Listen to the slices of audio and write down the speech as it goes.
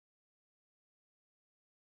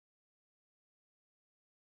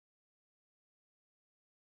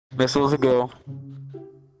Missiles go.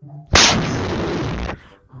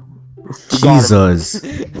 Jesus.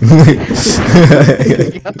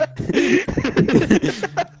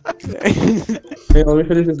 Hey, let me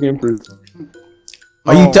finish this game first.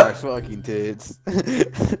 Are you my fucking tits.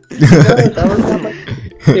 That was not my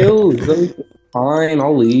kills. That was fine,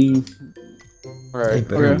 I'll leave. Alright,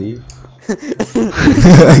 better leave.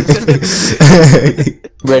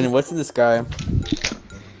 Brandon, what's in the sky?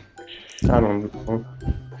 I don't know.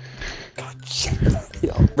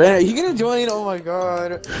 Brandon, are you gonna join? Oh my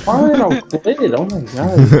god. Fine, I'll quit. Oh my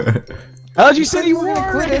god. How'd you say you were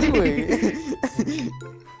gonna quit anyway?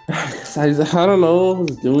 I don't know. I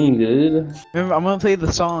was doing good. Remember, I'm gonna play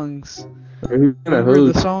the songs. Who's gonna Remember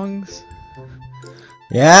the host? songs?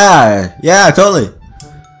 Yeah, totally.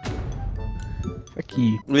 Fuck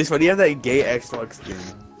you. At least, why do you have that gay Xbox skin?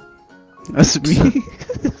 That's me.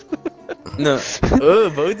 No.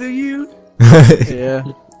 Both of you? Yeah.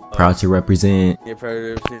 Proud to represent. Yeah,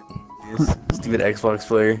 probably stupid Xbox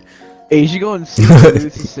player. Hey, you should go and see the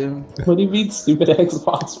Sim. What do you mean, stupid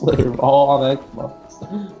Xbox player? All on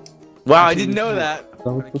Xbox. Wow, I didn't know that.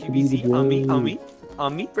 Don't QBC, on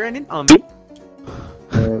me, Brandon, on me.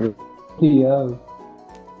 Yeah.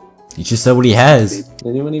 You just said what he has.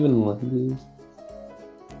 Anyone even like this?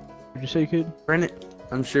 Did you say, kid? Brandon,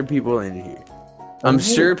 I'm sure people landed here. I'm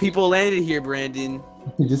sure people landed here, Brandon.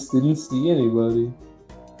 You just didn't see anybody.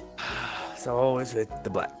 So always with the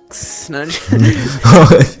blacks. No, I'm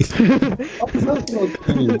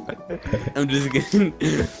just kidding.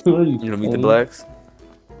 Who are you? You know, meet the blacks.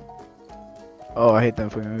 Oh, I hate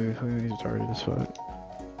that fucking movie. Fucking movie's retarded as fuck.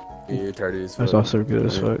 Yeah, you're retarded as fuck. That's also good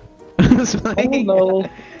as fuck. I don't know. I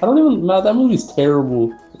don't even. Man, that movie's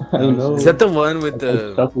terrible. I know. Is that the one with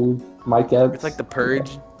the? Mike Epps? It's like the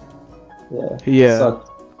Purge. Yeah. Yeah. Sucked.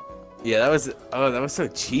 Yeah, that was. Oh, that was so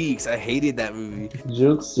cheeks. I hated that movie.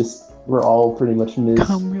 Jokes just were all pretty much missed.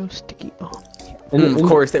 Come real sticky. Oh. Of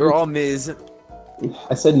course, they were all Ms.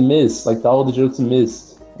 I said missed. Like all the jokes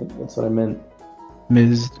missed. Like, that's what I meant.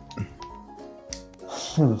 Ms.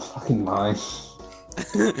 Never fucking mind.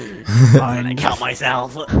 I count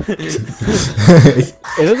myself. It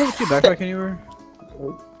doesn't see backpack anywhere.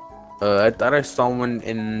 I thought I saw one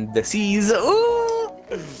in the seas. Ooh!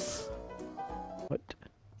 What?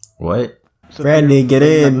 What? So Brandon, get in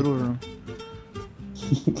that in. middle room.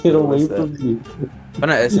 Get away What's from me. I'm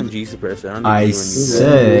not SMG suppressor. I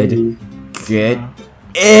said, get Oh.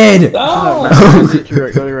 in. Oh! You're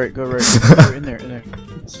right, go right, go right. Go in there, in there.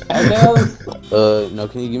 No,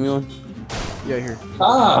 can you give me one? Yeah, here.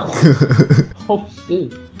 Ah! Oh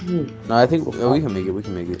shit. No, I think we can make it. We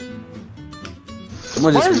can make it.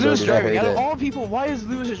 Someone Why just is Lewis reloaded. I driving? hate Out of that. all people, why is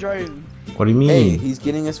Lewis driving? What do you Hey, mean? he's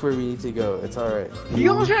getting us where we need to go. It's alright. He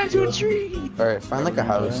almost ran into a tree! Alright, find like a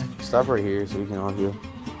house. Stop right here so we can all heal.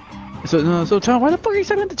 So Tom, why the fuck are you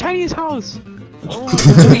stuck at the tiniest house? Oh,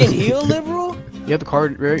 so we can heal, liberal? You have the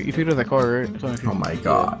card, right? You picked up that car, right? Oh my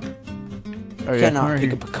god. Oh, yeah, Cannot right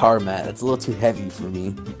pick here. up a car, Matt. That's a little too heavy for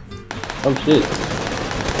me. Oh shit.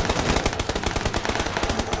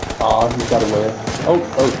 Oh, he got away. Oh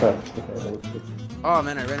crap. Okay. Oh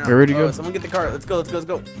man, I ran out. You ready to go? Someone get the car. Let's go. Let's go. Let's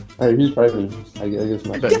go. Alright, who's driving? I guess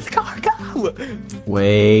my Get the car. Go.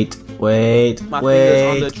 Wait. My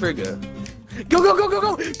finger's on the trigger. Go. Go.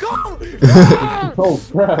 Oh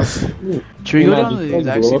crap. Should we go down Imagine the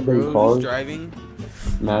exact blow same up in road? car. Who's driving?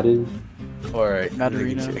 Maddie. Alright.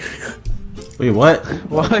 Madarina. Wait, what?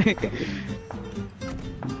 Why?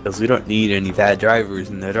 Because we don't need any bad drivers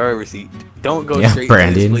in the driver's seat. Don't go Yeah, straight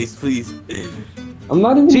Brandon. to this place, please. I'm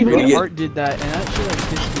not even See, Ready to my get- heart did that, and that shit like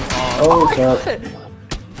pissed me off. Oh crap. I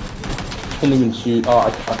can't even shoot. Oh, I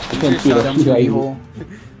can't shoot. Dumb to a-hole.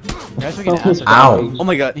 That's fucking asshole. Ow. Oh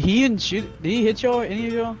my god. Did he didn't shoot? Did he hit y'all? Any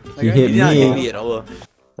of y'all? He hit He did not me. hit me at all.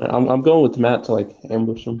 I'm going with Matt to like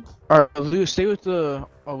ambush him. Alright, Lou, stay with the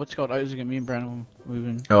what's it called Isaac and me and Brandon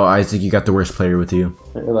moving. Oh, Isaac, you got the worst player with you.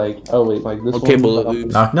 Like, oh wait, like this Okay, one. bullet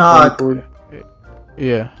loops. Knock, knock.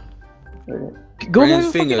 Yeah. Okay. Go Brandon's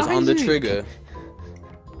with fingers fucking on the Isaac. trigger.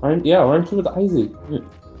 I'm with Isaac.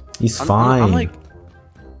 He's I'm fine. like,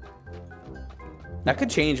 that could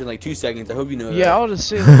change in like 2 seconds. I hope you know that. Yeah, I'll just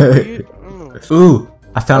say like, dude, ugh. Ooh,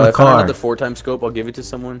 I found a If I car. have the 4x scope, I'll give it to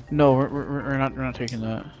someone. No, we're not taking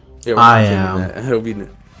that. Yeah, I not taking am. that. I hope you know.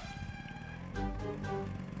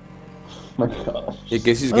 My gosh. I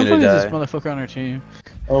guess he's What the gonna fuck is this die. motherfucker on our team?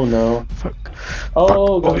 Oh no. Fuck.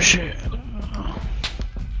 Oh, Oh God. shit.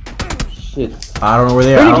 Shit. I don't know where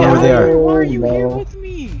they are. I don't know where they are. Why are you No. here with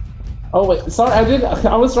me? Oh wait, sorry,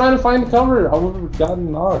 I was trying to find cover. I would have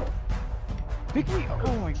gotten knocked. Pick me.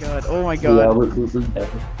 Oh my god. Oh my Yeah, god. we're dead.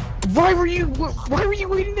 Why were you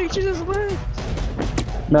waiting there? You just left.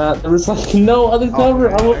 Nah, there was like no other cover.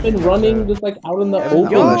 I would have been running just like out in the open.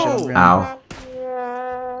 Yo! That shit, Brandon. Ow.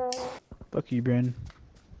 Fuck you, Brandon.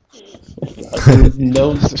 There was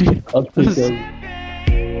no other cover.